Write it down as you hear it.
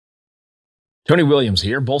Tony Williams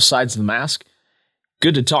here, both sides of the mask.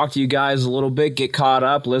 Good to talk to you guys a little bit, get caught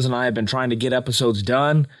up. Liz and I have been trying to get episodes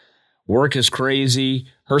done. Work is crazy.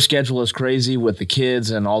 Her schedule is crazy with the kids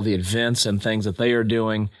and all the events and things that they are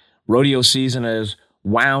doing. Rodeo season is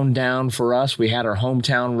wound down for us. We had our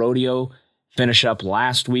hometown rodeo finish up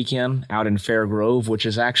last weekend out in Fair Grove, which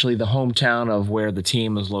is actually the hometown of where the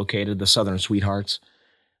team is located, the Southern Sweethearts.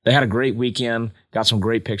 They had a great weekend, got some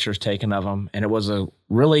great pictures taken of them, and it was a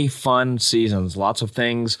really fun season. Lots of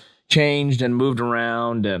things changed and moved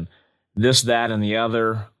around, and this, that, and the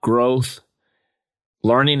other. Growth,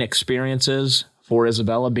 learning experiences for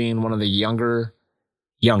Isabella being one of the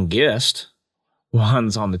youngest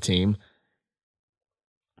ones on the team.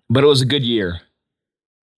 But it was a good year.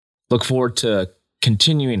 Look forward to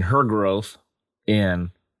continuing her growth in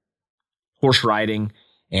horse riding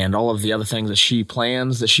and all of the other things that she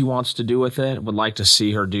plans that she wants to do with it. Would like to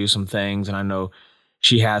see her do some things, and I know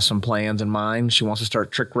she has some plans in mind. She wants to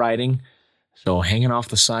start trick riding, so hanging off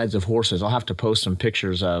the sides of horses. I'll have to post some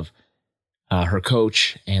pictures of her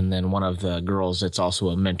coach and then one of the girls that's also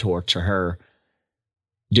a mentor to her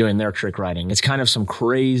doing their trick riding. It's kind of some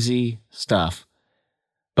crazy stuff.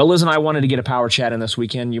 But Liz and I wanted to get a power chat in this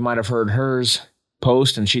weekend. You might have heard hers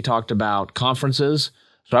post, and she talked about conferences.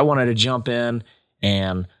 So I wanted to jump in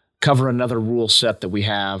and cover another rule set that we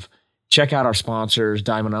have. Check out our sponsors,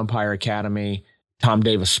 Diamond Umpire Academy, Tom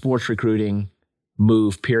Davis Sports Recruiting,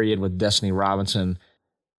 Move Period with Destiny Robinson.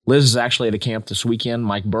 Liz is actually at a camp this weekend.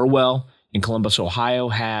 Mike Burwell in Columbus, Ohio,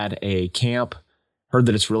 had a camp. Heard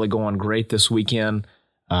that it's really going great this weekend,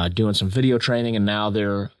 doing some video training, and now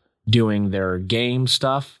they're doing their game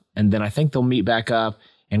stuff. And then I think they'll meet back up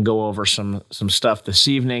and go over some stuff this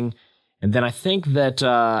evening. And then I think that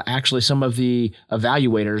actually some of the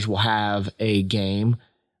evaluators will have a game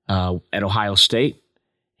at Ohio State,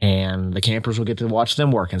 and the campers will get to watch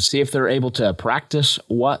them work and see if they're able to practice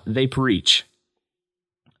what they preach.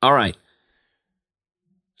 All right.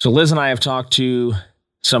 So Liz and I have talked to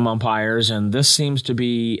some umpires, and this seems to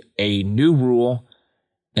be a new rule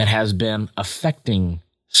that has been affecting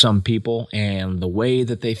some people and the way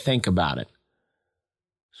that they think about it.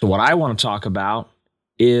 So what I want to talk about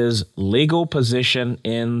is legal position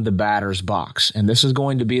in the batter's box. And this is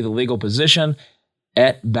going to be the legal position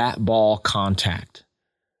at bat ball contact.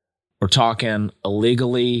 We're talking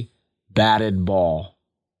illegally batted ball.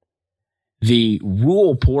 The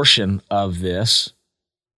rule portion of this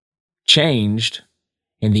changed,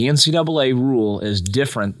 and the NCAA rule is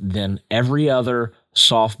different than every other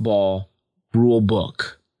softball rule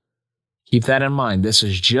book. Keep that in mind. This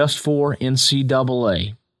is just for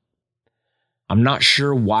NCAA. I'm not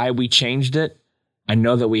sure why we changed it. I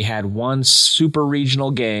know that we had one super regional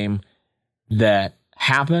game that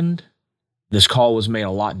happened. This call was made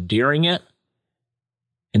a lot during it.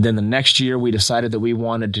 And then the next year we decided that we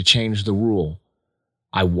wanted to change the rule.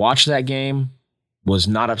 I watched that game, was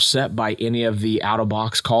not upset by any of the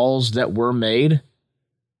out-of-box calls that were made.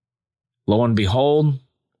 Lo and behold,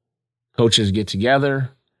 coaches get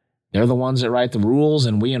together. They're the ones that write the rules,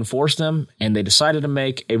 and we enforce them, and they decided to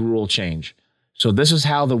make a rule change. So this is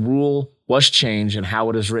how the rule was changed and how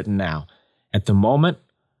it is written now. At the moment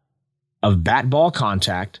of bat ball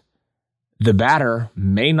contact, the batter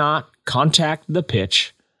may not contact the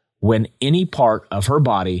pitch when any part of her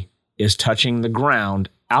body is touching the ground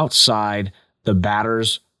outside the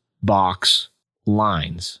batter's box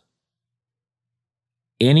lines.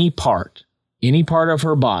 Any part of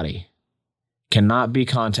her body cannot be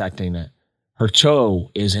contacting it. Her toe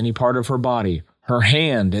is any part of her body. Her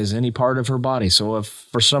hand is any part of her body. So if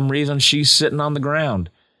for some reason she's sitting on the ground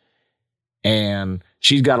and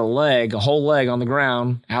she's got a whole leg on the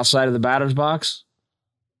ground outside of the batter's box,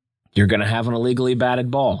 you're going to have an illegally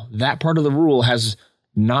batted ball. That part of the rule has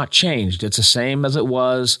not changed. It's the same as it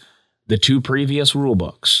was the two previous rule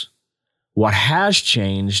books. What has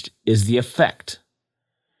changed is the effect.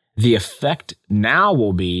 The effect now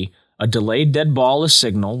will be a delayed dead ball is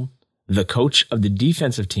signaled. The coach of the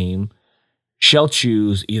defensive team shall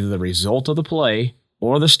choose either the result of the play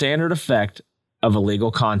or the standard effect of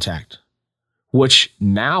illegal contact, which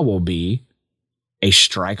now will be a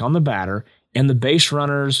strike on the batter and the base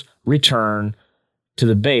runners return to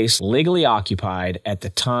the base legally occupied at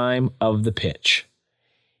the time of the pitch.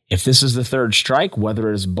 If this is the third strike,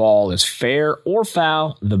 whether his ball is fair or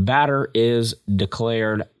foul, the batter is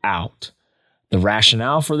declared out. The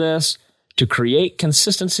rationale for this, to create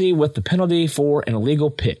consistency with the penalty for an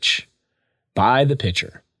illegal pitch by the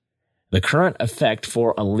pitcher. The current effect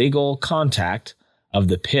for illegal contact of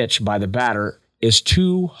the pitch by the batter is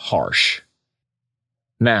too harsh.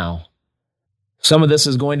 Now, Some of this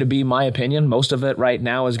is going to be my opinion. Most of it right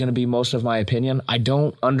now is going to be most of my opinion. I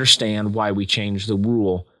don't understand why we changed the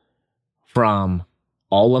rule from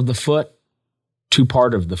all of the foot to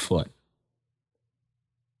part of the foot.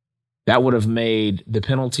 That would have made the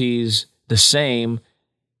penalties the same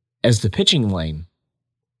as the pitching lane.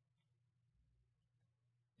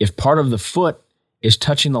 If part of the foot is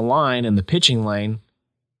touching the line in the pitching lane,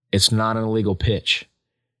 it's not an illegal pitch.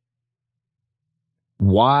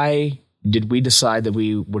 Why did we decide that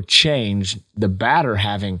we would change the batter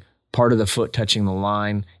having part of the foot touching the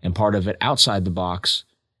line and part of it outside the box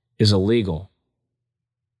is illegal?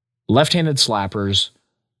 Left-handed slappers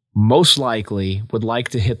most likely would like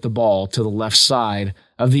to hit the ball to the left side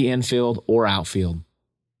of the infield or outfield.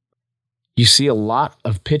 You see a lot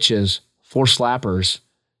of pitches for slappers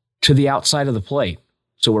to the outside of the plate,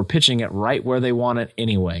 so we're pitching it right where they want it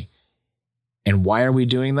anyway. And why are we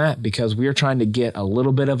doing that? Because we are trying to get a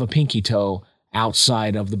little bit of a pinky toe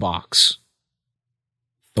outside of the box.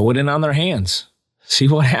 Throw it in on their hands. See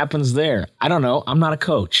what happens there. I don't know. I'm not a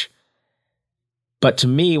coach. But to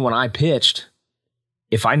me, when I pitched,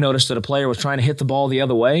 if I noticed that a player was trying to hit the ball the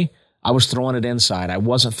other way, I was throwing it inside. I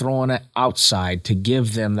wasn't throwing it outside to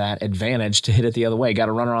give them that advantage to hit it the other way. Got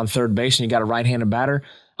a runner on third base and you got a right-handed batter,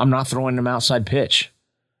 I'm not throwing him outside pitch.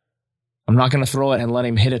 I'm not going to throw it and let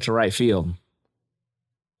him hit it to right field.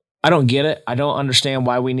 I don't get it. I don't understand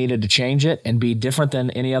why we needed to change it and be different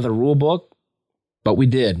than any other rule book, but we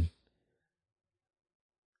did.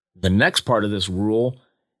 The next part of this rule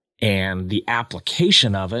and the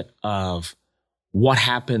application of it, of what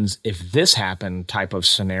happens if this happened type of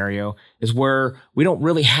scenario, is where we don't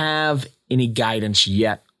really have any guidance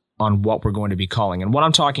yet on what we're going to be calling. And what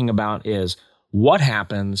I'm talking about is what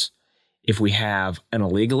happens if we have an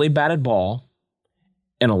illegally batted ball,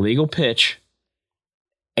 an illegal pitch,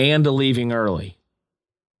 and a leaving early.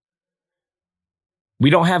 We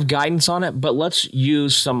don't have guidance on it, but let's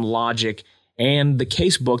use some logic and the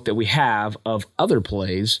case book that we have of other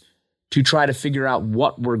plays to try to figure out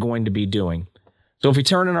what we're going to be doing. So if we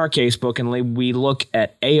turn in our case book and we look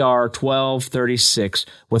at AR 1236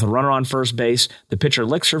 with a runner on first base, the pitcher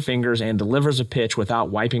licks her fingers and delivers a pitch without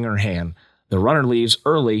wiping her hand. The runner leaves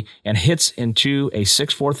early and hits into a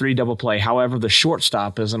 6-4-3 double play. However, the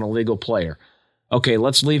shortstop is an illegal player. Okay,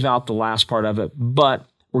 let's leave out the last part of it, but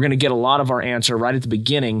we're going to get a lot of our answer right at the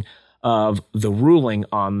beginning of the ruling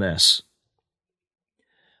on this.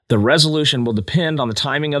 The resolution will depend on the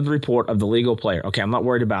timing of the report of the legal player. Okay, I'm not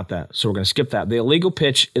worried about that, so we're going to skip that. The illegal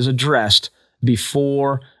pitch is addressed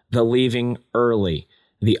before the leaving early.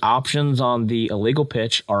 The options on the illegal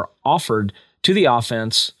pitch are offered to the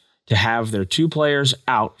offense to have their two players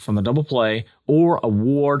out from the double play or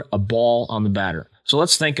award a ball on the batter. So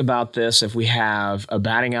let's think about this if we have a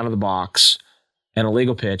batting out of the box, an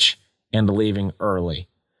illegal pitch, and the leaving early.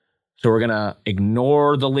 So we're going to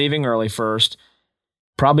ignore the leaving early first.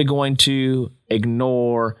 Probably going to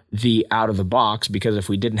ignore the out of the box because if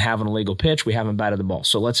we didn't have an illegal pitch, we haven't batted the ball.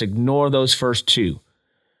 So let's ignore those first two.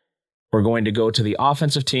 We're going to go to the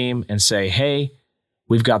offensive team and say, hey,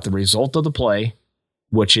 we've got the result of the play,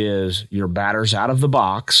 which is your batter's out of the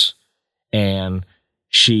box and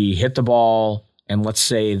she hit the ball, and let's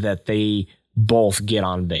say that they both get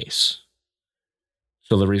on base.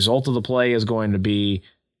 So the result of the play is going to be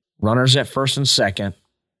runners at first and second,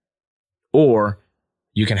 or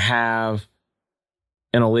you can have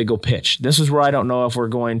an illegal pitch. This is where I don't know if we're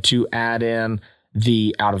going to add in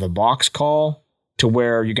the out-of-the-box call to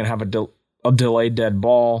where you can have a delayed dead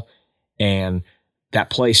ball and that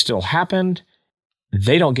play still happened.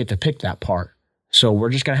 They don't get to pick that part. So we're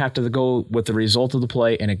just going to have to go with the result of the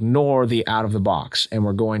play and ignore the out-of-the-box. And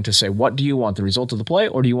we're going to say, what do you want, the result of the play,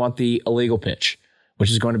 or do you want the illegal pitch,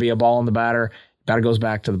 which is going to be a ball on the batter. Batter goes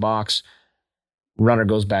back to the box. Runner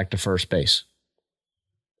goes back to first base.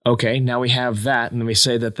 Okay, now we have that, and then we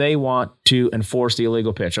say that they want to enforce the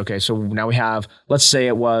illegal pitch. Okay, so now we have, let's say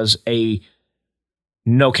it was a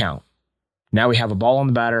no count. Now we have a ball on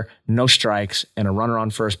the batter, no strikes, and a runner on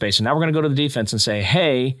first base. And now we're going to go to the defense and say,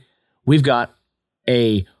 hey, we've got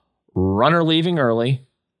a runner leaving early,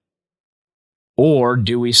 or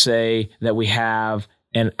do we say that we have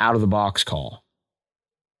an out-of-the-box call?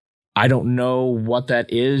 I don't know what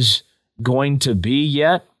that is going to be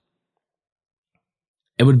yet.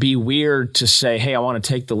 It would be weird to say, hey, I want to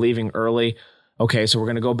take the leaving early. Okay, so we're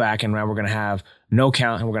going to go back and now we're going to have no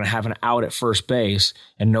count and we're going to have an out at first base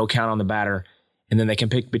and no count on the batter. And then they can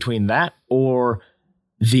pick between that or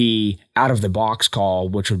the out-of-the-box call,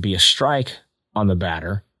 which would be a strike on the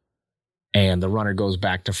batter. And the runner goes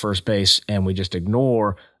back to first base and we just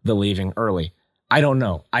ignore the leaving early. I don't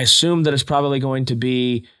know. I assume that it's probably going to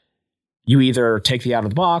be you either take the out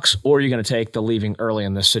of the box or you're going to take the leaving early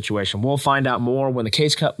in this situation. We'll find out more when the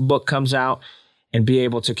case book comes out and be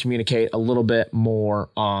able to communicate a little bit more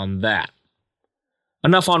on that.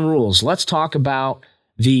 Enough on rules. Let's talk about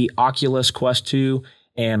the Oculus Quest 2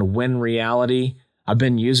 and Win Reality. I've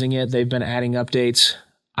been using it. They've been adding updates.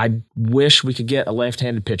 I wish we could get a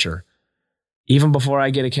left-handed pitcher. Even before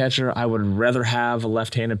I get a catcher, I would rather have a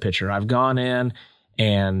left-handed pitcher. I've gone in,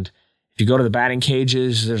 and if you go to the batting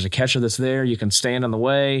cages, there's a catcher that's there. You can stand in the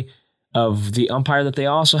way of the umpire that they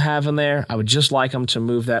also have in there. I would just like them to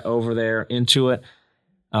move that over there into it.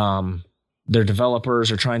 Their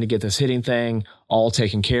developers are trying to get this hitting thing all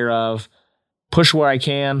taken care of. Push where I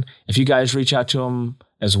can. If you guys reach out to them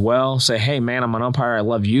as well, say, hey, man, I'm an umpire. I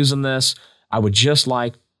love using this. I would just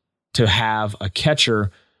like to have a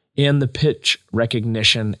catcher in the pitch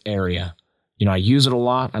recognition area. You know, I use it a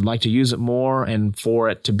lot. I'd like to use it more, and for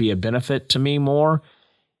it to be a benefit to me more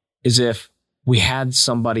is if we had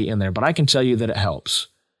somebody in there. But I can tell you that it helps.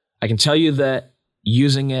 I can tell you that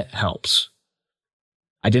using it helps.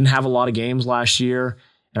 I didn't have a lot of games last year,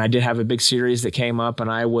 and I did have a big series that came up,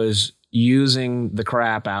 and I was using the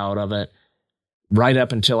crap out of it right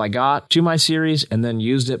up until I got to my series, and then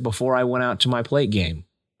used it before I went out to my plate game.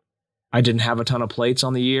 I didn't have a ton of plates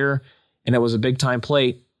on the year, and it was a big-time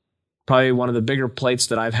plate, probably one of the bigger plates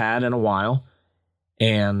that I've had in a while,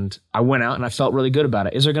 and I went out and I felt really good about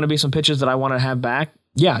it. Is there going to be some pitches that I want to have back?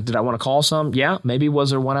 Yeah. Did I want to call some? Yeah. Maybe was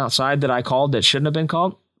there one outside that I called that shouldn't have been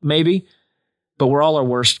called? Maybe. But we're all our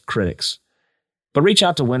worst critics. But reach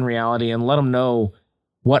out to Win Reality and let them know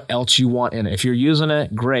what else you want in it. If you're using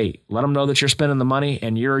it, great. Let them know that you're spending the money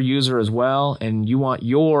and you're a user as well, and you want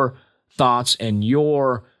your thoughts and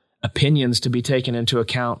your opinions to be taken into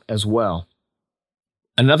account as well.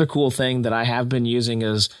 Another cool thing that I have been using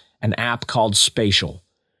is an app called Spatial.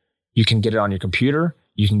 You can get it on your computer,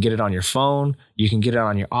 you can get it on your phone, you can get it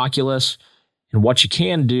on your Oculus, and what you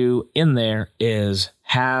can do in there is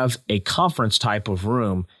have a conference type of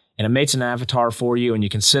room, and it makes an avatar for you, and you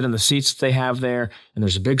can sit in the seats that they have there, and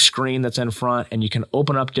there's a big screen that's in front, and you can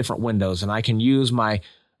open up different windows, and I can use my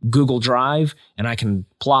Google Drive, and I can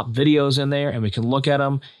plop videos in there, and we can look at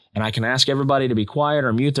them, and I can ask everybody to be quiet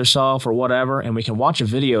or mute themselves or whatever, and we can watch a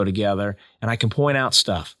video together, and I can point out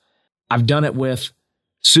stuff. I've done it with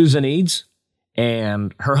Susan Eads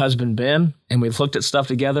and her husband Ben, and we looked at stuff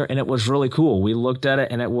together, and it was really cool. We looked at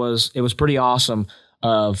it, and it was pretty awesome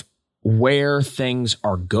of where things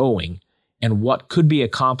are going and what could be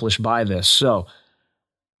accomplished by this. So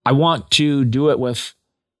I want to do it with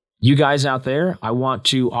you guys out there. I want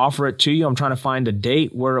to offer it to you. I'm trying to find a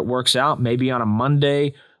date where it works out, maybe on a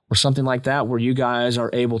Monday or something like that, where you guys are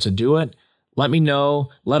able to do it. Let me know.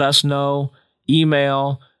 Let us know.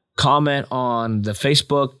 Email, comment on the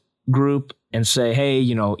Facebook group and say, hey,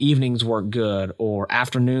 you know, evenings work good, or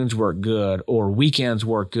afternoons work good, or weekends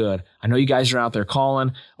work good. I know you guys are out there calling.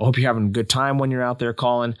 I hope you're having a good time when you're out there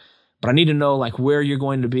calling. But I need to know like where you're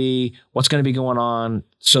going to be, what's going to be going on,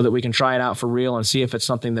 so that we can try it out for real and see if it's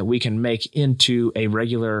something that we can make into a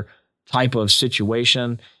regular type of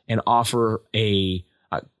situation and offer a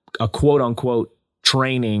quote unquote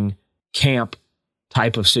training camp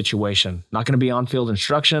type of situation. Not going to be on-field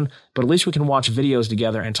instruction, but at least we can watch videos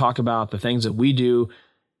together and talk about the things that we do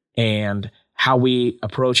and how we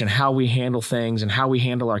approach and how we handle things and how we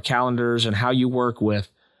handle our calendars and how you work with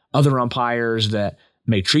other umpires that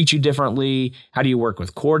may treat you differently. How do you work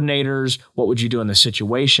with coordinators? What would you do in this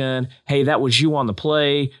situation? Hey, that was you on the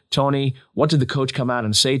play, Tony. What did the coach come out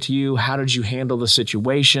and say to you? How did you handle the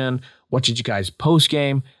situation? What did you guys post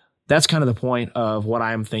game? That's kind of the point of what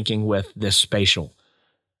I'm thinking with this Spatial.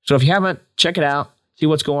 So if you haven't, check it out, see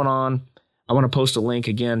what's going on. I want to post a link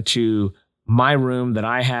again to my room that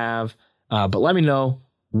I have, but let me know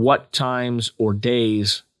what times or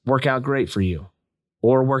days work out great for you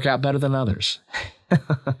or work out better than others.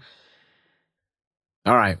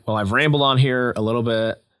 All right. Well, I've rambled on here a little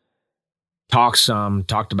bit, talked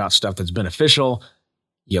about stuff that's beneficial.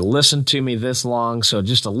 You listened to me this long, so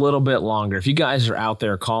just a little bit longer. If you guys are out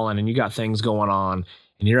there calling and you got things going on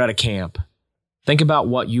and you're at a camp, think about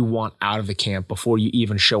what you want out of the camp before you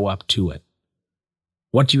even show up to it.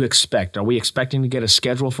 What do you expect? Are we expecting to get a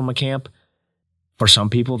schedule from a camp? For some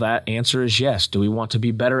people, that answer is yes. Do we want to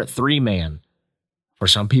be better at 3-man? For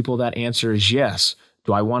some people, that answer is yes.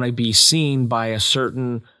 Do I want to be seen by a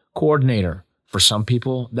certain coordinator? For some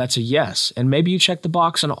people, that's a yes. And maybe you check the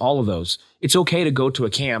box on all of those. It's okay to go to a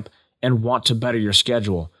camp and want to better your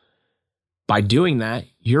schedule. By doing that,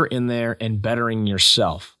 you're in there and bettering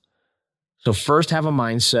yourself. So first have a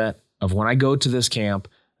mindset of when I go to this camp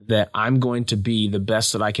that I'm going to be the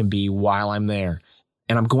best that I can be while I'm there.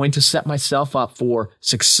 and I'm going to set myself up for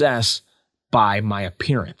success by my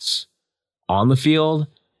appearance on the field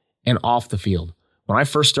and off the field. When I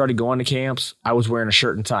first started going to camps, I was wearing a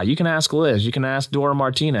shirt and tie. You can ask Liz. You can ask Dora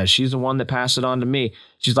Martinez. She's the one that passed it on to me.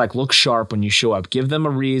 She's like, look sharp when you show up. Give them a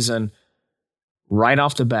reason right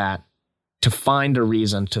off the bat to find a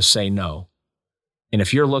reason to say no. And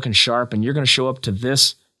if you're looking sharp and you're going to show up to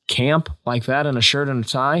this camp like that in a shirt and a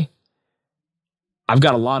tie, I've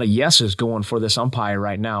got a lot of yeses going for this umpire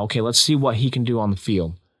right now. Okay, let's see what he can do on the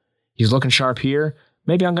field. He's looking sharp here.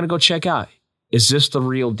 Maybe I'm going to go check out. Is this the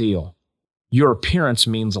real deal? Your appearance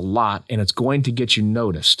means a lot, and it's going to get you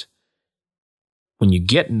noticed. When you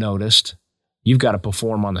get noticed, you've got to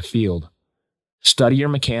perform on the field. Study your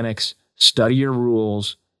mechanics, study your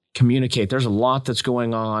rules, communicate. There's a lot that's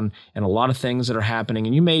going on and a lot of things that are happening,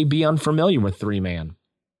 and you may be unfamiliar with three-man.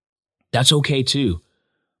 That's okay too.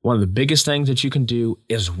 One of the biggest things that you can do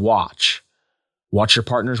is watch. Watch your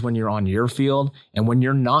partners when you're on your field, and when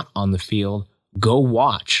you're not on the field, go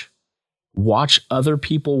watch. Watch other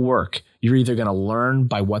people work. You're either going to learn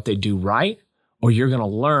by what they do right, or you're going to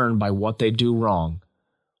learn by what they do wrong.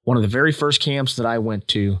 One of the very first camps that I went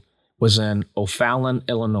to was in O'Fallon,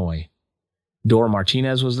 Illinois. Dora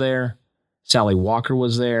Martinez was there. Sally Walker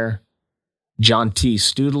was there. John T.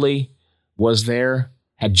 Studley was there,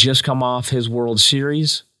 had just come off his World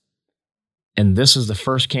Series. And this is the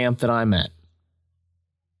first camp that I'm at.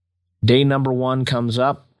 Day number 1 comes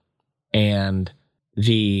up, and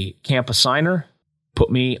the camp assigner put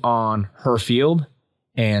me on her field,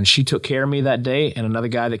 and she took care of me that day, and another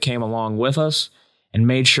guy that came along with us, and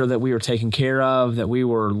made sure that we were taken care of, that we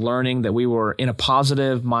were learning, that we were in a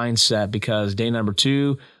positive mindset, because day number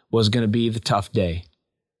 2 was going to be the tough day.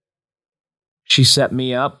 She set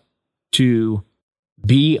me up to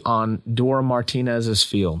be on Dora Martinez's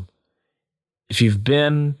field. If you've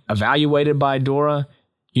been evaluated by Dora,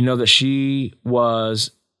 you know that she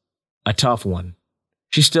was a tough one.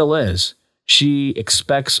 She still is. She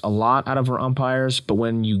expects a lot out of her umpires, but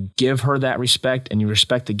when you give her that respect and you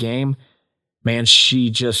respect the game, man, she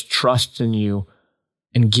just trusts in you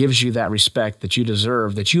and gives you that respect that you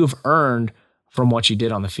deserve, that you have earned from what you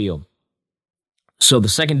did on the field. So the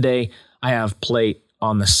second day, I have plate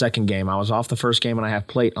on the second game. I was off the first game, and I have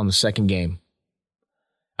plate on the second game.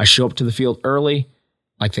 I show up to the field early,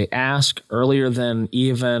 like they ask, earlier than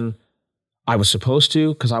even I was supposed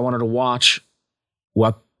to, because I wanted to watch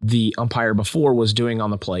what the umpire before was doing on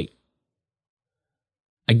the plate.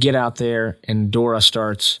 I get out there, and Dora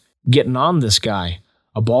starts getting on this guy.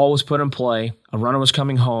 A ball was put in play, a runner was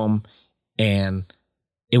coming home, and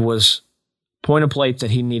it was point of plate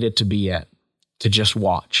that he needed to be at, to just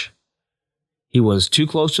watch. He was too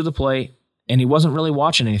close to the plate, and he wasn't really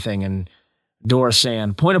watching anything, and Dora's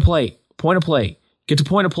saying, point of plate, get to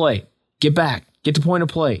point of plate, get back, get to point of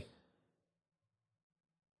plate.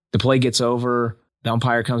 The play gets over, the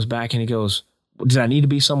umpire comes back, and he goes, did I need to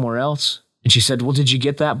be somewhere else? And she said, well, did you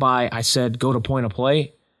get that by, I said, go to point of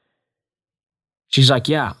plate? She's like,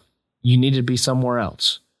 yeah, you needed to be somewhere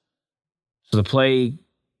else. So the play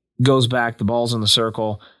goes back, the ball's in the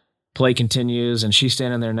circle, play continues, and she's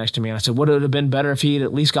standing there next to me. And I said, would it have been better if he'd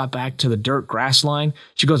at least got back to the dirt grass line?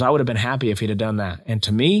 She goes, I would have been happy if he'd have done that. And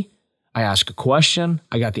to me, I asked a question.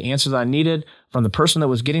 I got the answers I needed from the person that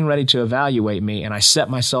was getting ready to evaluate me, and I set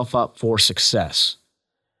myself up for success.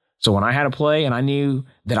 So when I had a play and I knew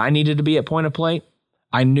that I needed to be at point of plate,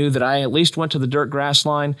 I knew that I at least went to the dirt grass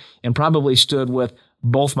line and probably stood with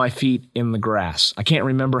both my feet in the grass. I can't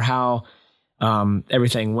remember how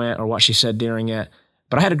everything went or what she said during it,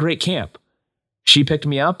 but I had a great camp. She picked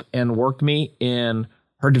me up and worked me in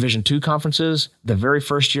her Division II conferences. The very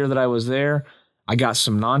first year that I was there, I got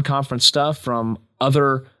some non-conference stuff from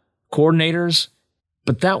other coordinators,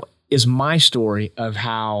 but that is my story of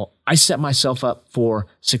how I set myself up for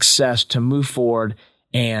success to move forward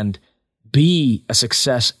and be a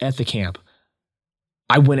success at the camp.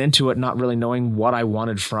 I went into it not really knowing what I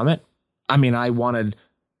wanted from it. I mean, I wanted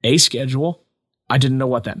a schedule. I didn't know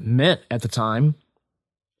what that meant at the time,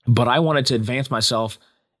 but I wanted to advance myself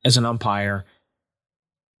as an umpire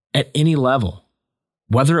at any level,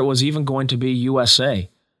 whether it was even going to be USA.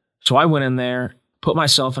 So I went in there, put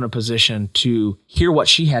myself in a position to hear what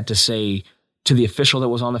she had to say to the official that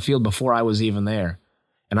was on the field before I was even there.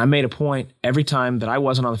 And I made a point every time that I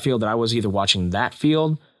wasn't on the field that I was either watching that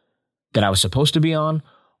field that I was supposed to be on,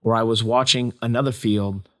 or I was watching another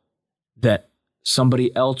field that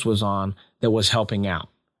somebody else was on that was helping out,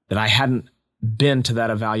 that I hadn't been to that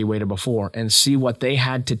evaluator before, and see what they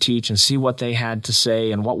had to teach and see what they had to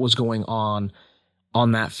say and what was going on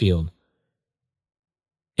that field.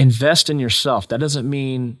 Invest in yourself. That doesn't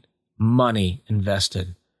mean money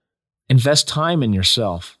invested. Invest time in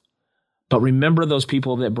yourself. But remember those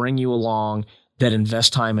people that bring you along that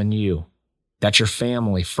invest time in you. That's your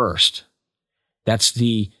family first. That's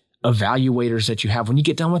the evaluators that you have. When you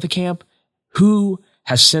get done with the camp, who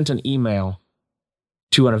has sent an email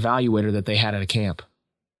to an evaluator that they had at a camp?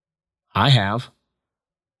 I have.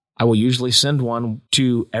 I will usually send one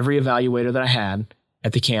to every evaluator that I had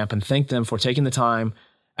at the camp and thank them for taking the time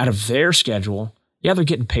out of their schedule. Yeah, they're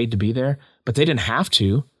getting paid to be there, but they didn't have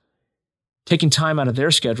to. Taking time out of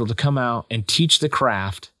their schedule to come out and teach the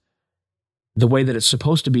craft the way that it's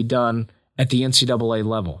supposed to be done at the NCAA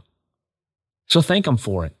level. So thank them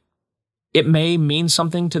for it. It may mean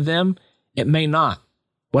something to them. It may not.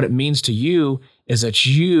 What it means to you is that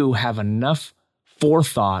you have enough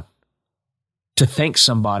forethought to thank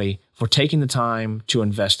somebody for taking the time to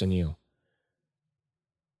invest in you.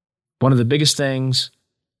 One of the biggest things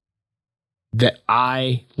that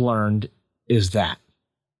I learned is that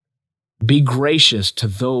be gracious to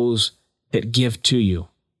those that give to you.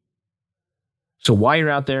 So while you're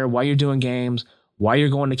out there, while you're doing games, while you're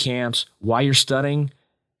going to camps, while you're studying,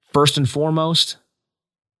 first and foremost,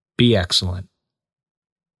 be excellent.